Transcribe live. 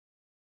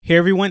Hey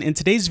everyone, in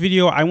today's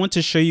video, I want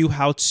to show you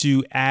how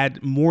to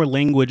add more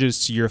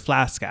languages to your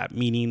Flask app,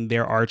 meaning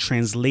there are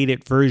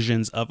translated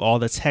versions of all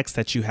the text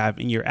that you have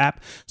in your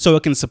app so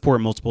it can support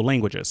multiple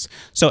languages.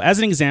 So as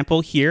an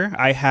example here,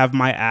 I have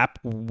my app,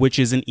 which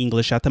is in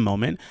English at the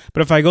moment, but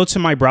if I go to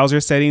my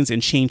browser settings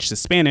and change to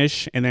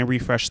Spanish and then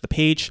refresh the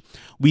page,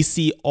 we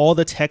see all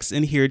the text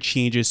in here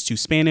changes to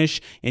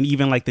Spanish, and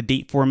even like the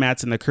date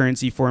formats and the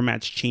currency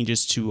formats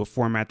changes to a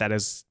format that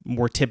is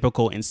more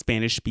typical in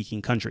Spanish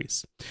speaking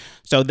countries.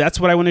 So that's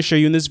what I want to show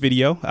you in this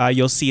video.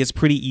 You'll see it's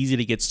pretty easy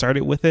to get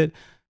started with it.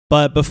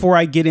 But before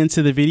I get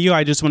into the video,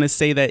 I just want to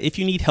say that if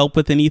you need help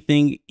with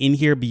anything in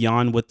here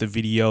beyond what the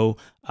video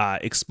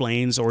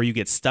explains, or you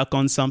get stuck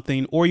on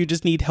something, or you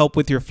just need help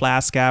with your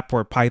Flask app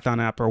or Python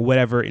app or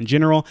whatever in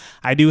general,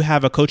 I do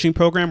have a coaching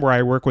program where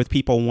I work with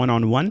people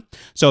one-on-one.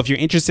 So if you're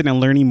interested in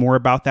learning more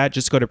about that,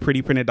 just go to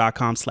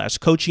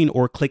prettyprinted.com/coaching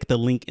or click the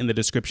link in the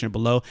description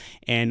below,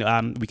 and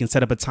we can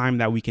set up a time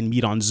that we can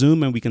meet on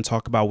Zoom and we can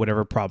talk about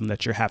whatever problem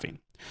that you're having.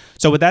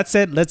 So with that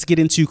said, let's get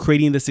into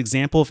creating this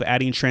example of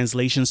adding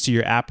translations to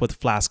your app with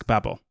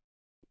Flask-Babel.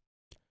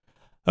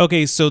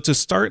 Okay, so to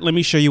start, let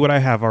me show you what I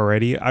have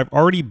already. I've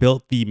already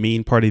built the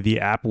main part of the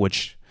app,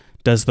 which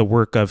does the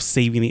work of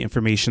saving the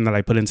information that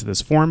I put into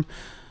this form.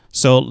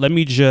 So let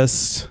me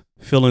just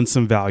fill in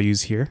some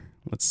values here.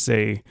 Let's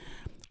say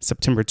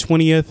September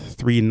 20th,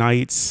 3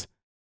 nights,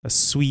 a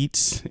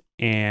suite,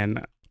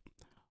 and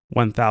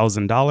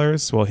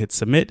 $1,000. We'll hit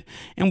submit,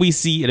 and we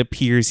see it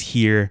appears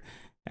here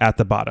at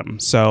the bottom.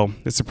 So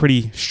it's a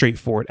pretty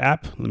straightforward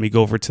app. Let me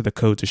go over to the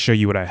code to show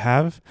you what I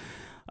have.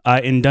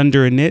 In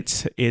Dunder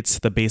Init, it's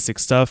the basic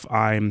stuff.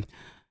 I'm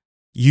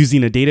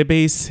using a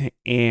database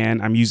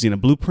and I'm using a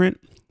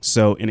blueprint.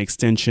 So in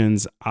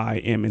extensions, I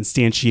am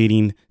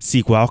instantiating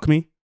SQL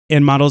Alchemy.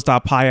 In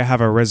models.py, I have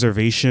a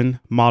reservation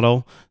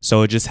model.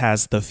 So it just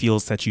has the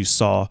fields that you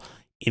saw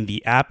in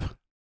the app.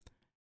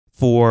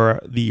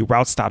 For the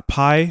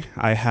routes.py,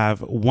 I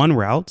have one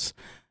route.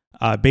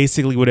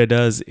 Basically what it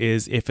does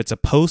is if it's a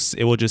post,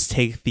 it will just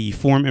take the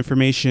form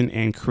information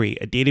and create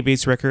a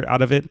database record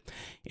out of it.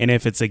 And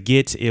if it's a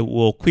GET, it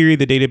will query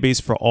the database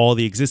for all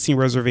the existing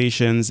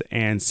reservations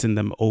and send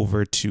them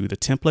over to the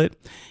template.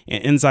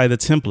 And inside the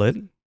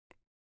template,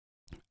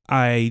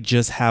 I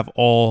just have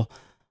all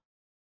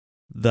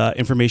the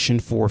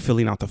information for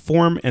filling out the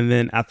form. And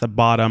then at the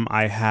bottom,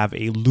 I have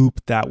a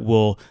loop that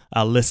will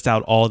list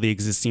out all the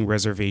existing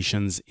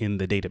reservations in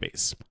the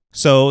database.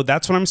 So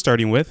that's what I'm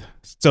starting with.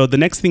 So the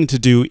next thing to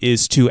do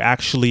is to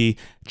actually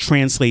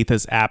translate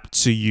this app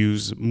to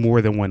use more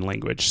than one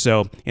language.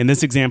 So in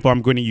this example,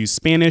 I'm going to use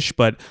Spanish,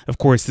 but of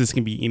course this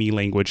can be any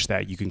language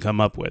that you can come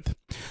up with.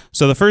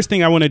 So the first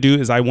thing I want to do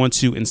is I want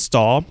to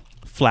install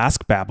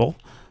Flask-Babel.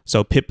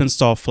 So pip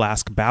install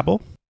Flask-Babel,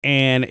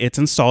 and it's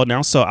installed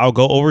now. So I'll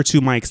go over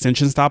to my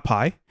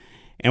extensions.py.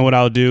 And what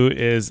I'll do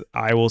is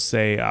I will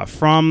say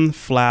from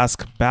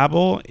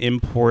Flask-Babel,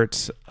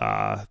 import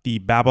the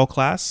Babel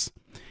class.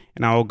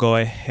 And I will go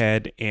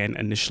ahead and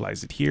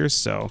initialize it here.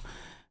 So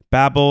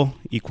Babel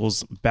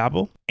equals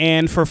Babel.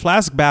 And for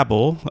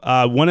Flask-Babel,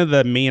 one of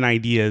the main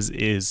ideas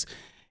is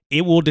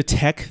it will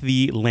detect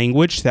the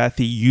language that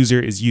the user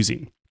is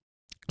using.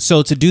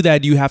 So to do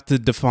that, you have to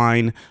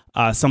define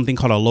something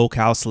called a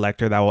locale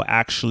selector that will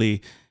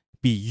actually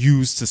be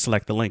used to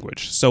select the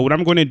language. So what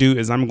I'm going to do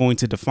is I'm going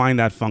to define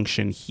that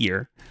function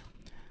here.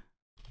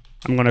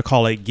 I'm going to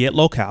call it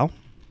getLocale.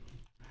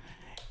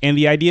 And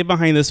the idea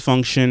behind this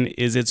function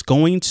is it's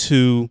going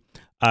to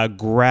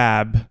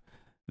grab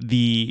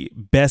the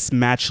best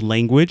match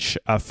language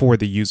for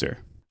the user.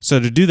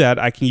 So to do that,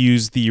 I can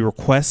use the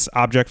requests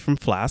object from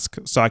Flask.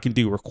 So I can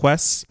do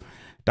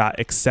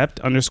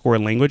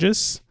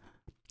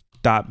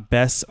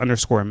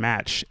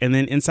requests.accept_languages.best_match. And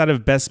then inside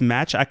of best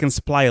match, I can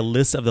supply a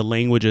list of the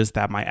languages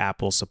that my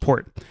app will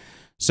support.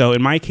 So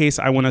in my case,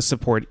 I want to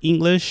support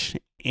English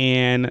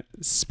and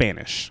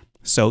Spanish.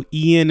 So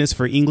EN is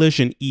for English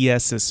and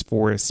ES is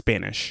for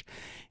Spanish.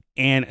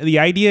 And the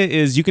idea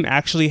is you can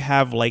actually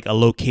have like a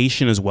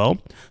location as well.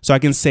 So I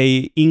can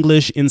say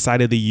English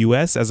inside of the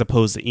US as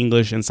opposed to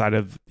English inside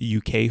of the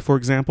UK, for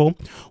example,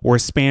 or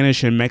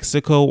Spanish in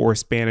Mexico or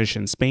Spanish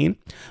in Spain.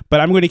 But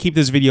I'm going to keep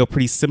this video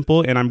pretty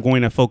simple, and I'm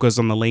going to focus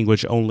on the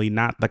language only,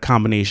 not the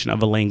combination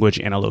of a language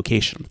and a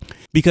location.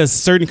 Because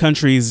certain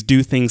countries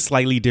do things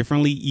slightly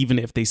differently, even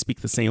if they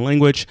speak the same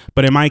language.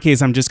 But in my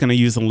case, I'm just going to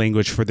use the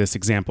language for this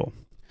example.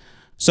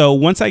 So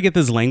once I get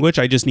this language,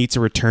 I just need to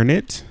return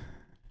it.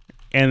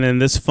 And then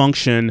this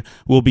function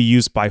will be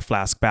used by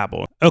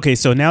Flask-Babel. Okay,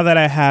 so now that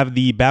I have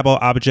the Babel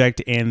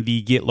object and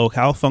the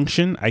getLocale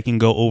function, I can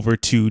go over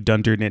to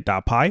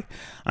dunderinit.py.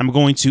 I'm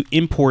going to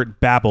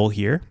import Babel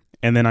here,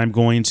 and then I'm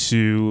going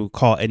to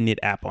call a init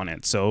app on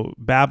it. So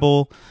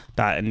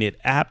babel.init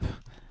app.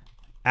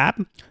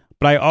 But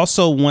I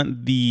also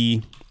want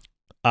the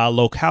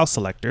locale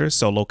selector,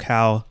 so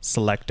locale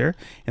selector,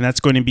 and that's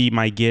going to be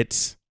my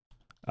get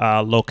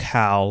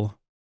locale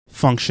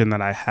function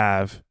that I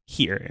have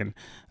here. And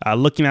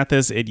looking at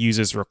this, it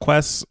uses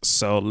requests.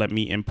 So let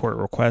me import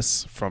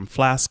requests from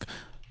Flask.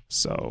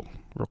 So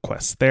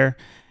requests there.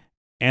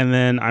 And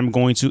then I'm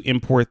going to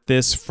import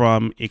this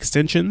from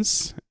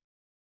extensions,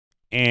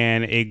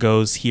 and it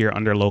goes here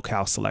under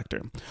locale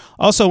selector.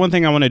 Also, one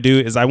thing I want to do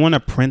is I want to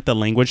print the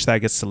language that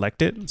gets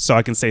selected. So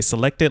I can say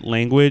selected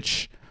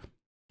language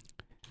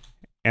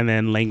and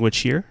then language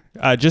here,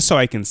 just so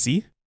I can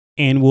see.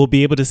 And we'll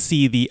be able to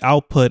see the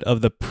output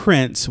of the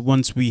print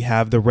once we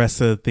have the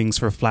rest of the things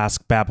for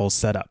Flask-Babel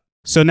set up.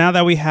 So now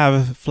that we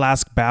have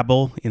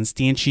Flask-Babel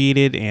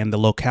instantiated and the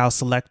locale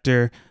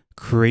selector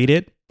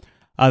created,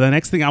 the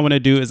next thing I want to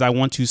do is I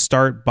want to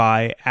start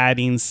by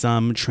adding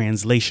some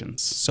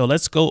translations. So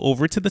let's go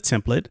over to the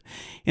template.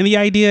 And the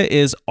idea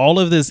is all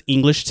of this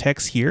English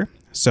text here,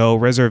 so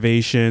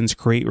reservations,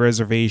 create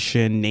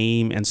reservation,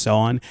 name, and so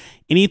on,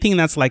 anything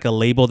that's like a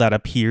label that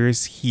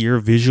appears here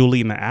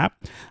visually in the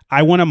app,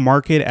 I want to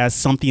mark it as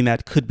something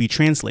that could be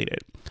translated.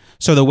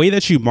 So the way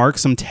that you mark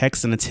some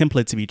text in a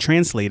template to be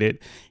translated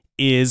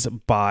is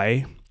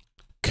by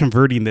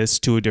converting this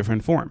to a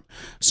different form.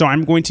 So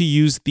I'm going to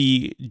use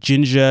the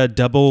Jinja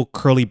double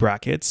curly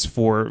brackets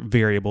for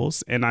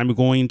variables, and I'm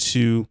going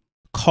to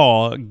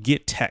call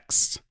get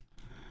text,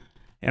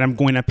 and I'm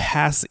going to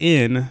pass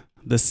in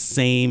the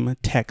same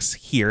text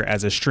here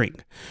as a string,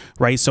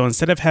 right? So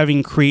instead of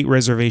having create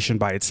reservation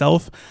by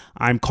itself,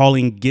 I'm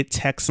calling get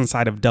text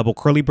inside of double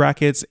curly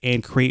brackets,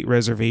 and create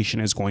reservation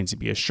is going to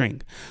be a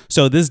string.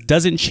 So this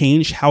doesn't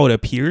change how it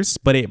appears,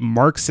 but it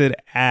marks it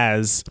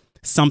as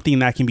something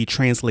that can be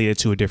translated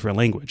to a different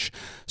language.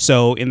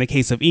 So in the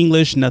case of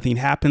English, nothing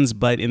happens,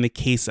 but in the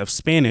case of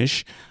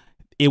Spanish,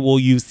 it will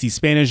use the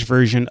Spanish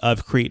version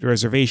of create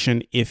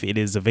reservation if it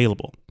is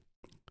available.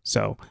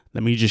 So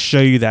let me just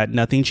show you that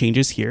nothing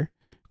changes here.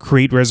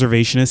 Create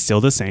reservation is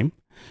still the same.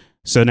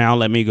 So now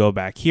let me go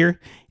back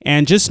here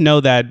and just know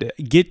that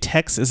get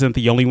text isn't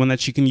the only one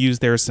that you can use.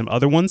 There are some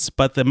other ones,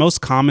 but the most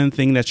common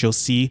thing that you'll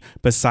see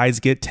besides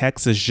get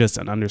text is just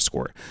an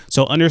underscore.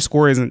 So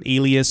underscore is an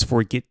alias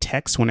for get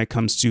text when it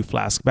comes to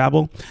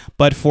Flask-Babel.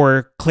 But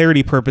for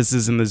clarity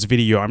purposes in this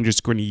video, I'm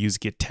just going to use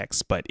get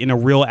text. But in a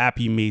real app,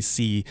 you may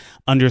see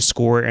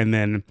underscore and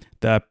then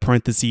the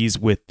parentheses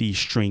with the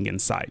string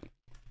inside.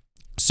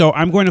 So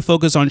I'm going to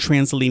focus on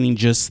translating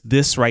just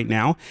this right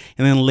now,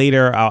 and then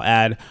later I'll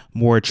add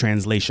more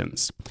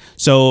translations.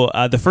 So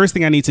the first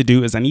thing I need to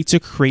do is I need to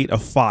create a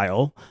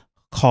file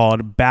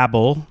called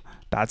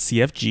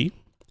babel.cfg.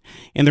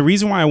 And the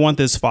reason why I want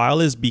this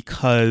file is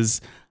because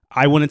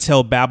I want to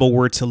tell Babel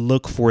where to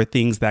look for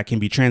things that can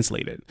be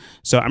translated.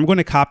 So I'm going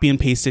to copy and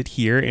paste it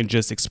here and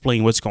just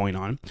explain what's going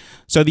on.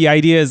 So the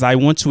idea is I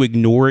want to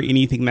ignore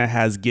anything that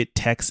has get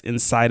text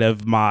inside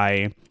of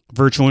my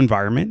virtual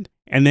environment.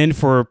 And then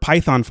for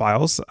Python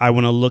files, I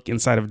want to look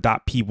inside of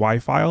 .py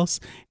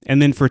files. And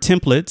then for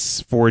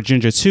templates, for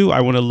Jinja 2,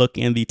 I want to look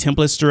in the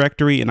templates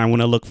directory, and I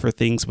want to look for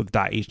things with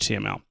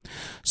 .html.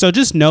 So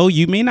just know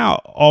you may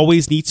not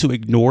always need to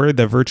ignore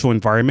the virtual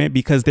environment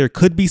because there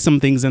could be some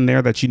things in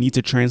there that you need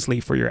to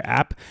translate for your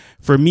app.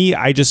 For me,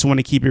 I just want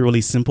to keep it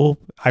really simple.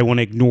 I want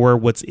to ignore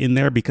what's in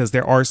there because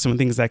there are some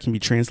things that can be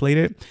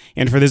translated.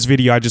 And for this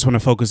video, I just want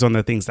to focus on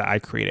the things that I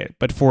created.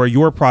 But for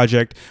your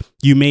project,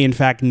 you may in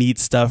fact need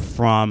stuff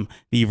from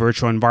the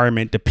virtual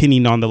environment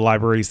depending on the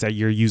libraries that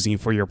you're using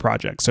for your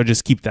project. So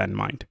just keep that in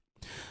mind.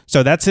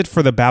 So that's it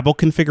for the Babel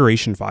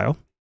configuration file.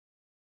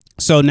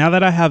 So now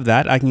that I have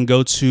that, I can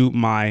go to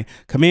my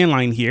command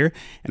line here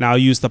and I'll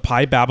use the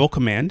pybabel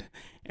command,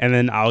 and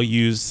then I'll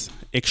use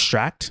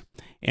extract.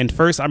 And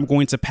first I'm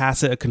going to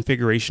pass it a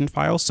configuration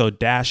file. So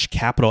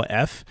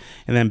 -F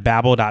and then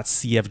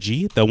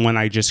babel.cfg, the one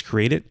I just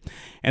created,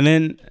 and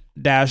then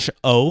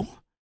 -O.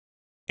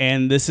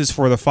 And this is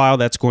for the file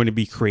that's going to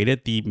be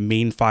created, the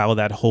main file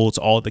that holds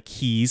all the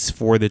keys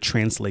for the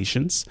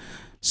translations.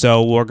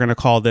 So we're going to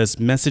call this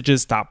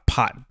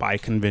messages.pot by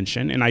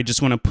convention, and I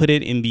just want to put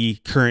it in the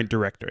current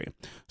directory.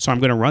 So I'm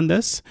going to run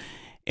this,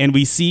 and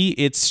we see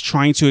it's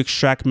trying to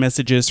extract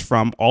messages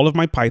from all of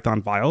my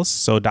Python files,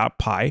 so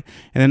 .py,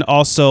 and then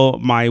also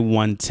my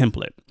one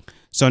template.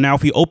 So now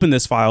if we open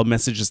this file,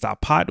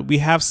 messages.pot, we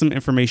have some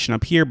information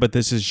up here, but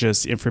this is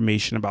just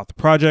information about the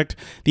project.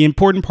 The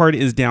important part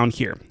is down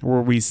here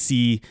where we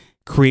see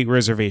create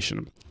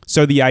reservation.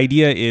 So the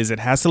idea is it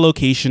has the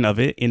location of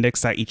it,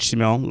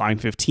 index.html, line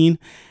 15.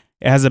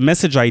 It has a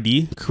message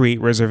ID, create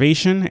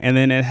reservation, and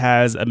then it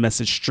has a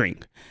message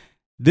string.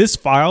 This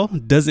file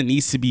doesn't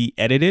need to be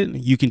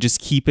edited. You can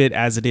just keep it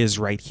as it is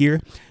right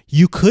here.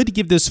 You could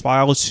give this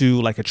file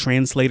to like a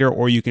translator,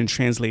 or you can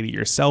translate it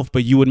yourself,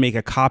 but you would make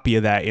a copy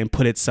of that and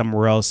put it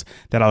somewhere else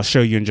that I'll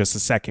show you in just a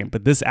second.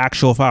 But this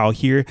actual file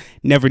here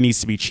never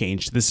needs to be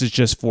changed. This is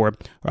just for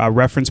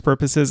reference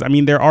purposes. I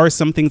mean, there are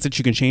some things that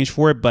you can change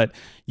for it, but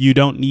you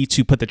don't need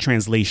to put the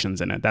translations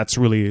in it. That's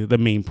really the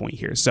main point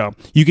here. So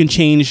you can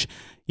change,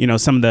 you know,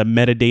 some of the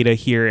metadata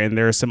here, and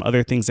there are some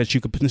other things that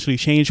you could potentially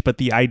change, but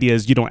the idea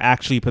is you don't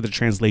actually put the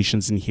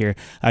translations in here,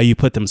 you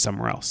put them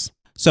somewhere else.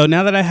 So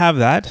now that I have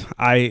that,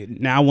 I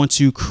now want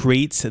to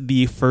create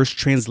the first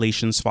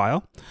translations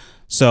file.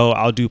 So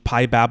I'll do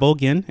pybabel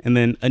again, and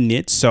then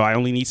init. So I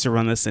only need to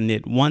run this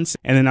init once,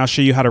 and then I'll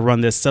show you how to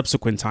run this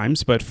subsequent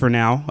times. But for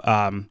now,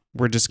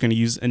 we're just going to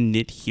use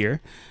init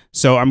here.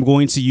 So I'm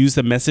going to use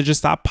the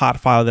messages.pot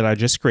file that I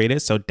just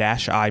created. So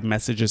 -i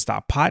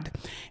messages.pot,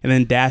 and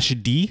then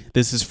 -d.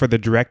 This is for the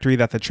directory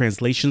that the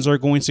translations are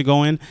going to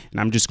go in. And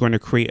I'm just going to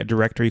create a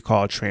directory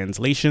called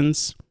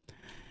translations.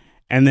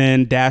 And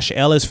then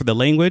 -l is for the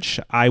language.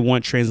 I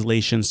want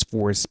translations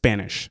for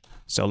Spanish.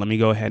 So let me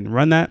go ahead and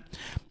run that.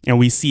 And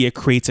we see it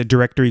creates a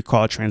directory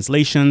called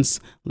translations.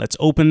 Let's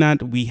open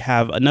that. We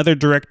have another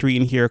directory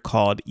in here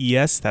called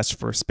ES, that's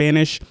for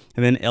Spanish,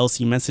 and then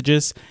LC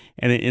messages.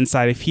 And then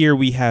inside of here,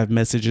 we have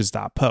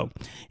messages.po.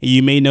 And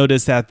you may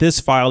notice that this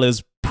file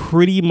is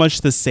pretty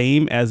much the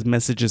same as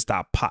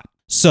messages.pot.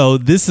 So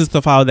this is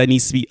the file that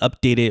needs to be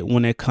updated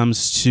when it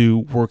comes to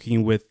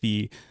working with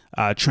the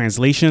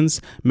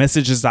translations.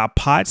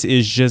 Messages.pot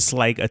is just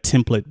like a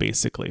template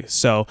basically.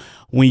 So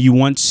when you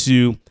want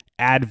to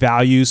add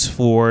values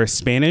for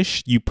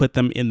Spanish, you put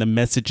them in the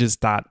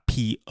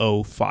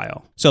messages.po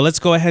file. So let's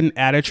go ahead and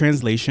add a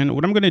translation.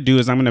 What I'm going to do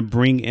is I'm going to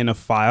bring in a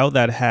file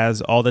that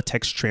has all the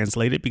text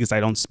translated because I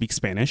don't speak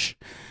Spanish.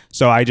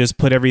 So I just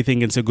put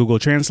everything into Google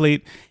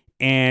Translate.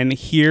 And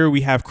here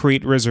we have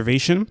create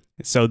reservation.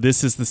 So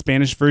this is the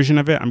Spanish version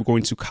of it. I'm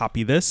going to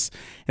copy this.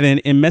 And then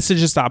in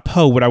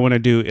messages.po, what I want to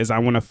do is I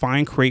want to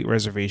find create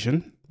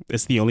reservation.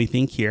 It's the only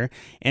thing here.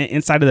 And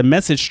inside of the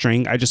message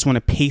string, I just want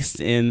to paste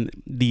in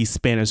the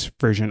Spanish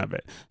version of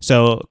it.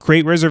 So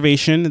create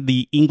reservation,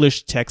 the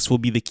English text will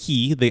be the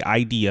key, the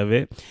ID of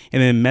it.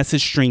 And then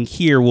message string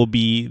here will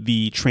be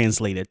the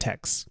translated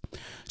text.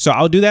 So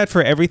I'll do that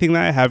for everything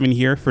that I have in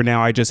here. For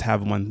now, I just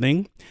have one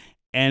thing.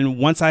 And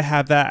once I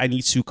have that, I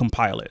need to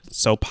compile it.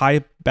 So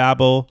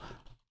Flask-Babel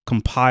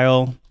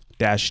compile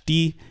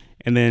 -d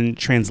and then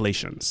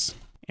translations.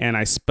 And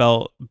I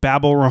spelled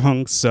Babel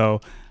wrong,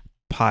 so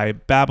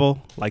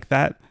Flask-Babel like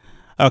that.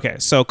 Okay,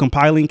 so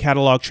compiling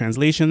catalog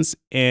translations.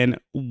 And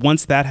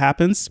once that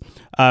happens,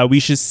 we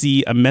should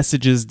see a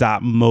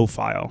messages.mo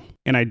file.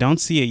 And I don't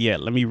see it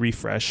yet. Let me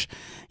refresh.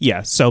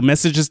 Yeah, so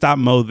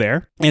messages.mo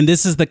there. And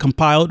this is the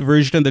compiled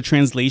version of the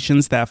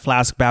translations that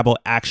Flask-Babel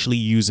actually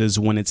uses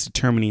when it's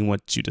determining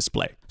what to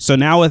display. So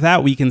now with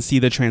that, we can see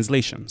the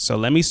translation. So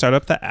let me start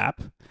up the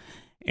app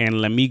and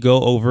let me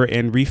go over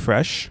and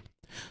refresh.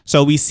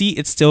 So we see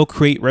it's still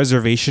create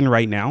reservation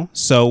right now.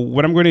 So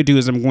what I'm going to do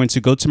is I'm going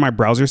to go to my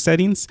browser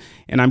settings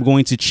and I'm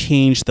going to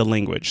change the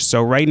language.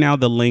 So right now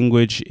the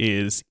language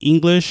is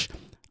English.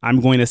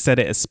 I'm going to set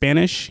it as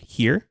Spanish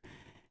here.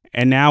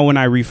 And now when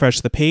I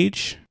refresh the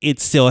page, it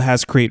still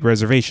has create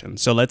reservation.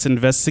 So let's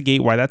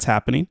investigate why that's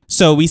happening.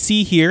 So we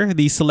see here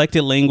the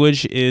selected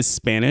language is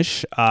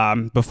Spanish.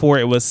 Before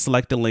it was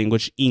selected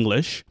language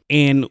English.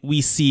 And we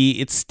see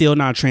it's still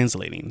not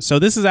translating. So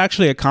this is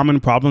actually a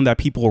common problem that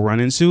people run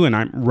into, and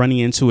I'm running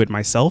into it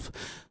myself.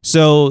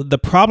 So the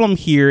problem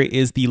here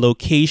is the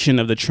location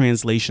of the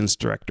translations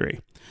directory.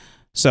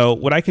 So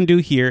what I can do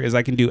here is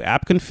I can do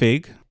app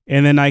config,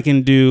 and then I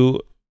can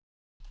do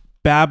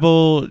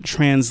Babel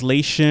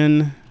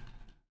translation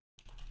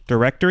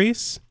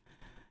directories.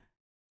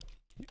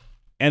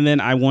 And then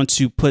I want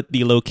to put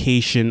the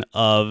location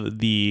of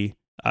the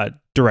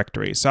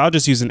directory. So I'll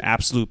just use an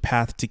absolute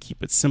path to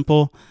keep it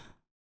simple.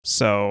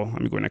 So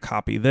I'm going to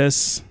copy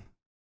this,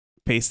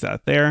 paste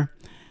that there,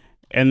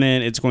 and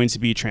then it's going to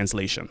be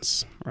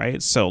translations,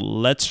 right? So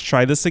let's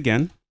try this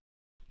again.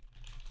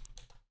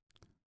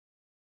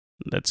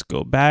 Let's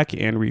go back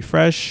and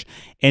refresh.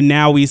 And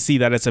now we see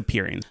that it's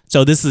appearing.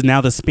 So this is now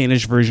the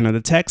Spanish version of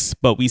the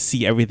text, but we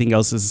see everything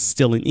else is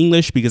still in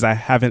English because I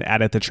haven't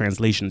added the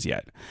translations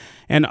yet.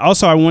 And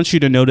also I want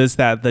you to notice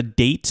that the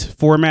date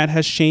format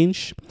has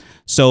changed.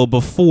 So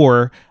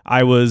before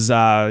I was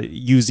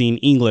using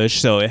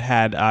English, so it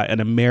had an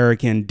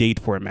American date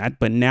format,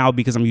 but now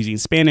because I'm using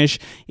Spanish,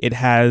 it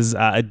has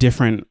a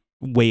different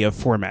way of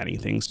formatting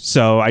things.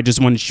 So I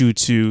just wanted you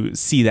to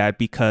see that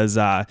because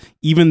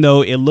even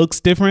though it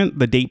looks different,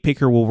 the date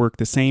picker will work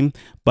the same,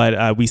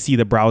 but we see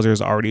the browser is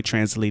already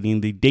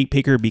translating the date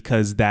picker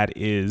because that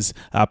is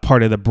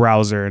part of the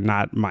browser,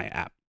 not my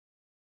app.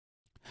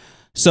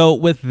 So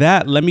with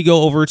that, let me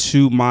go over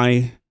to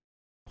my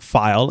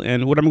file,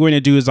 and what I'm going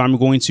to do is I'm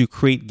going to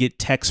create get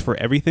text for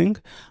everything.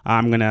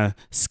 I'm going to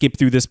skip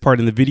through this part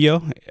in the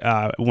video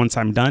once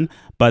I'm done,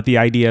 but the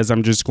idea is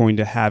I'm just going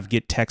to have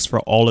get text for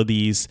all of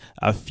these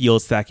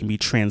fields that can be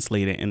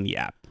translated in the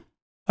app.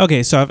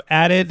 Okay, so I've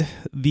added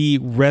the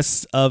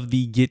rest of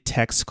the get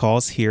text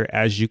calls here,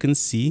 as you can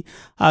see.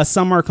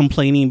 Some are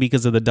complaining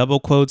because of the double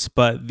quotes,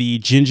 but the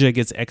Jinja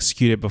gets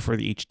executed before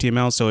the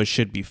HTML, so it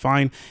should be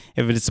fine.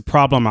 If it's a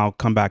problem, I'll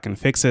come back and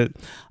fix it.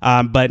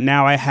 But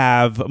now I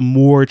have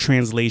more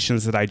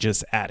translations that I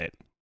just added.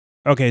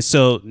 Okay,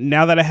 so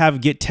now that I have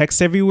get text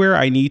everywhere,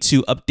 I need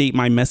to update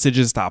my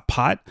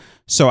messages.pot.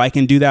 So I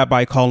can do that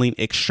by calling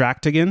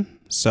extract again.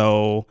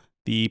 So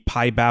the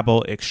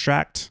Flask-Babel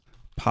extract.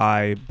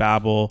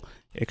 Flask-Babel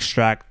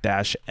extract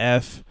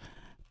 -f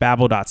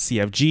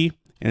babel.cfg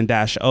and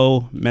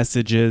 -o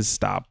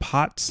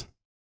messages.pot.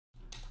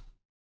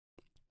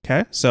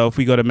 Okay, so if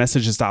we go to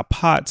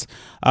messages.pot,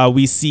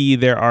 we see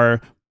there are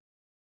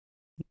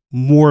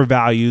more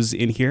values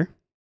in here.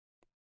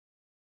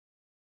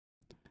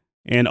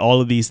 and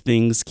all of these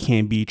things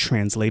can be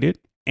translated.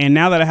 And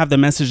now that I have the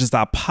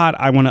messages.pot,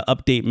 I want to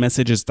update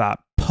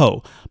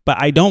messages.po, but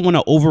I don't want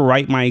to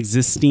overwrite my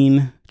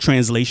existing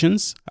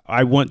translations.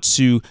 I want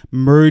to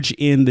merge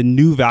in the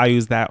new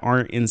values that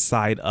aren't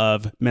inside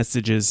of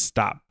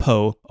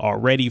messages.po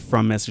already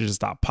from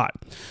messages.pot.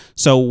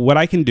 So what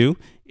I can do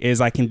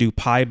is I can do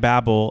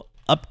Flask-Babel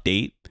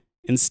update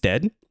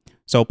instead.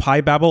 So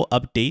Flask-Babel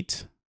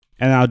update,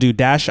 and I'll do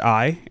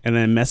 -i and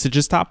then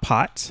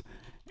messages.pot,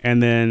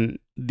 and then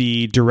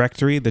the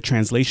directory, the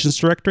translations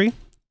directory,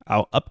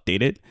 I'll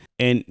update it.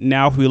 And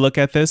now if we look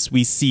at this,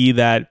 we see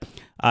that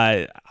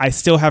I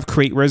still have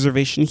create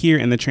reservation here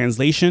in the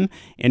translation.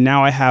 And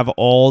now I have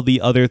all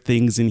the other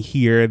things in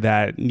here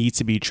that need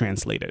to be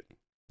translated.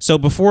 So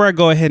before I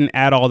go ahead and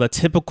add all the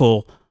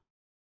typical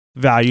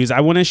values,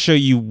 I want to show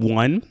you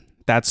one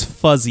that's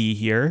fuzzy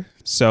here.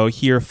 So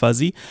here,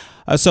 fuzzy.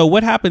 So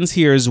what happens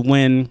here is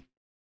when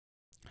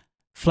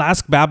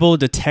Flask-Babel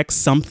detects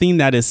something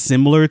that is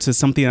similar to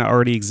something that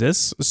already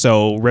exists,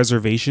 so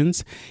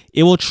reservations,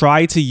 it will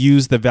try to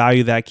use the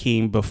value that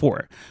came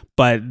before.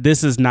 But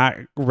this is not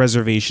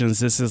reservations,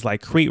 this is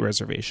like create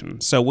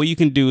reservations. So what you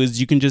can do is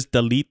you can just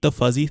delete the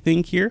fuzzy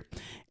thing here,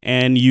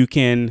 and you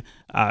can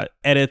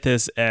edit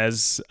this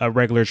as a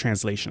regular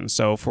translation.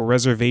 So for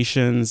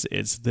reservations,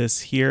 it's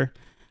this here.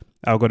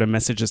 I'll go to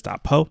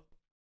messages.po,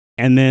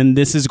 and then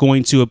this is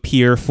going to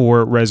appear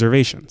for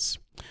reservations.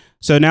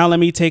 So now let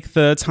me take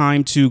the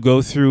time to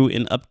go through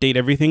and update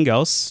everything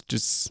else,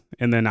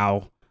 and then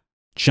I'll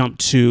jump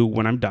to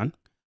when I'm done.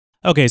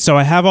 Okay, so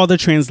I have all the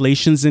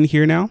translations in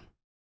here now.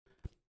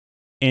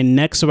 And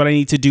next, what I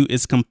need to do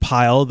is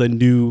compile the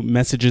new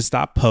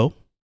messages.po.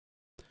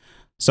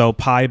 So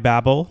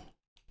Flask-Babel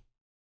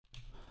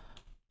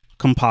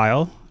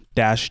compile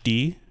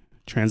 -d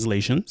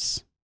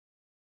translations.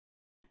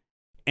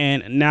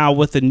 And now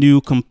with the new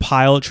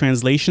compiled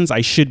translations,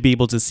 I should be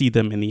able to see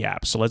them in the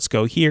app. So let's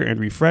go here and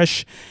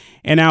refresh.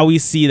 And now we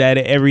see that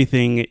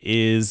everything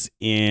is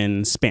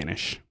in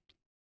Spanish.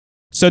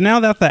 So now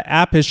that the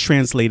app is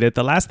translated,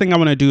 the last thing I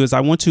want to do is I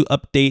want to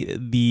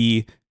update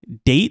the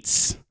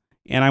dates,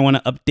 and I want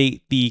to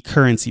update the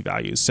currency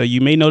values. So you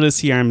may notice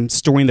here I'm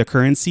storing the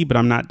currency, but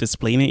I'm not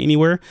displaying it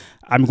anywhere.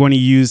 I'm going to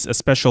use a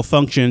special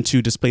function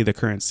to display the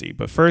currency.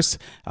 But first,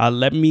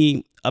 let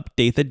me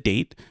update the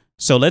date.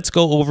 So let's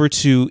go over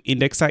to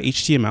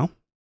index.html,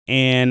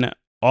 and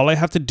all I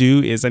have to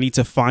do is I need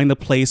to find the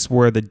place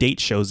where the date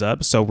shows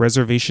up. So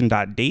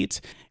reservation.date,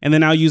 and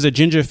then I'll use a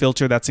Ginger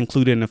filter that's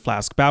included in a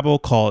Flask-Babel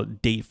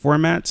called date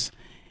format.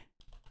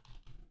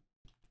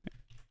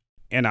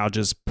 And I'll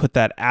just put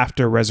that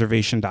after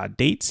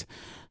reservation.date.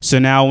 So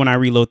now when I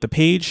reload the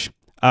page,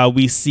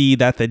 we see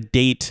that the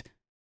date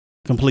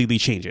completely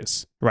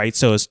changes, right?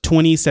 So it's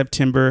 20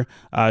 September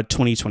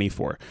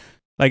 2024.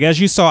 Like, as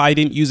you saw, I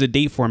didn't use a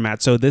date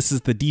format, so this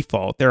is the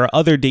default. There are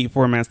other date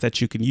formats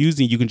that you can use,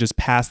 and you can just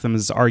pass them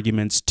as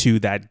arguments to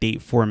that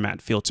date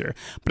format filter.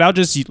 But I'll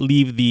just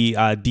leave the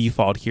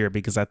default here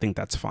because I think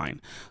that's fine.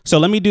 So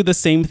let me do the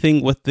same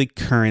thing with the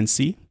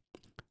currency.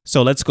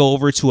 So let's go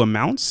over to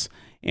amounts,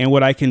 and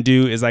what I can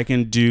do is I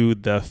can do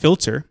the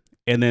filter,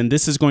 and then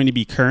this is going to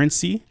be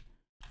currency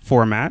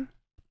format,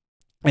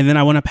 and then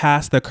I want to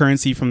pass the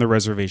currency from the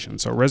reservation.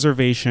 So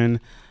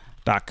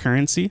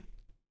reservation.currency.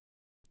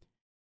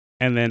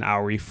 And then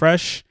I'll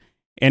refresh.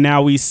 And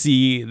now we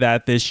see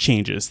that this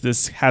changes.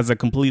 This has a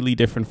completely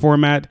different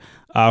format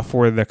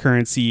for the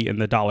currency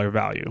and the dollar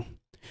value.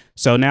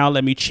 So now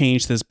let me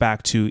change this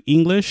back to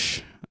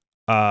English.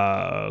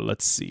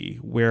 Let's see,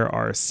 where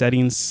are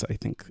settings? I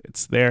think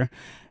it's there.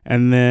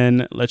 And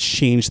then let's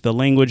change the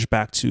language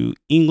back to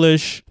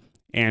English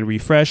and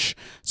refresh.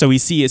 So we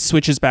see it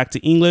switches back to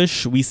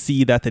English. We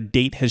see that the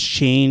date has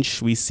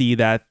changed. We see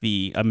that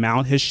the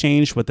amount has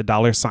changed with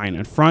the $sign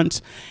in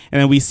front. And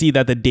then we see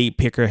that the date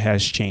picker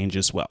has changed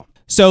as well.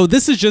 So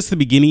this is just the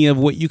beginning of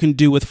what you can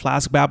do with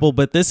Flask-Babel,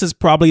 but this is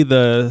probably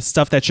the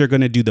stuff that you're going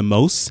to do the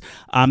most.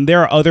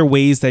 There are other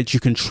ways that you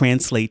can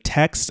translate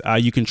text.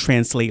 You can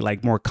translate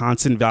like more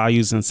constant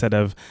values instead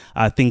of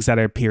things that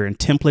appear in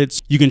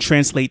templates. You can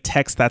translate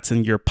text that's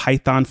in your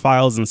Python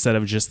files instead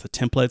of just the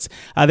templates.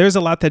 There's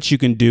a lot that you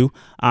can do.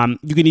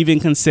 You can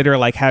even consider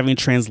like having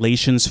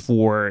translations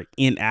for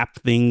in-app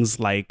things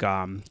like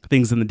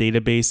things in the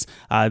database.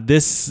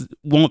 This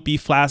won't be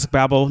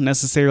Flask-Babel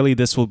necessarily.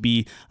 This will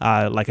be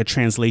like a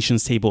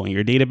translations table in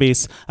your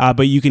database,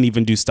 but you can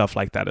even do stuff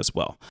like that as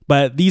well.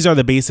 But these are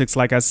the basics,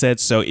 like I said.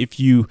 So if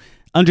you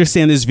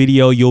understand this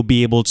video, you'll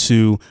be able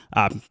to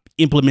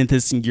implement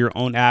this in your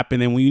own app. And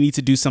then when you need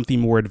to do something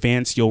more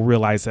advanced, you'll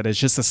realize that it's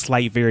just a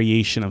slight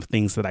variation of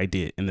things that I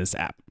did in this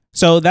app.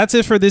 So that's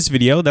it for this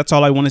video. That's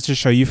all I wanted to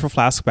show you for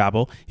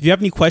Flask-Babel. If you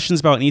have any questions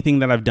about anything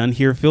that I've done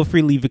here, feel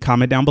free to leave a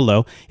comment down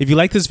below. If you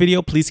like this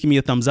video, please give me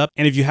a thumbs up.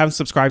 And if you haven't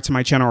subscribed to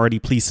my channel already,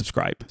 please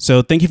subscribe.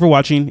 So thank you for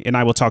watching, and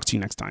I will talk to you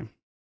next time.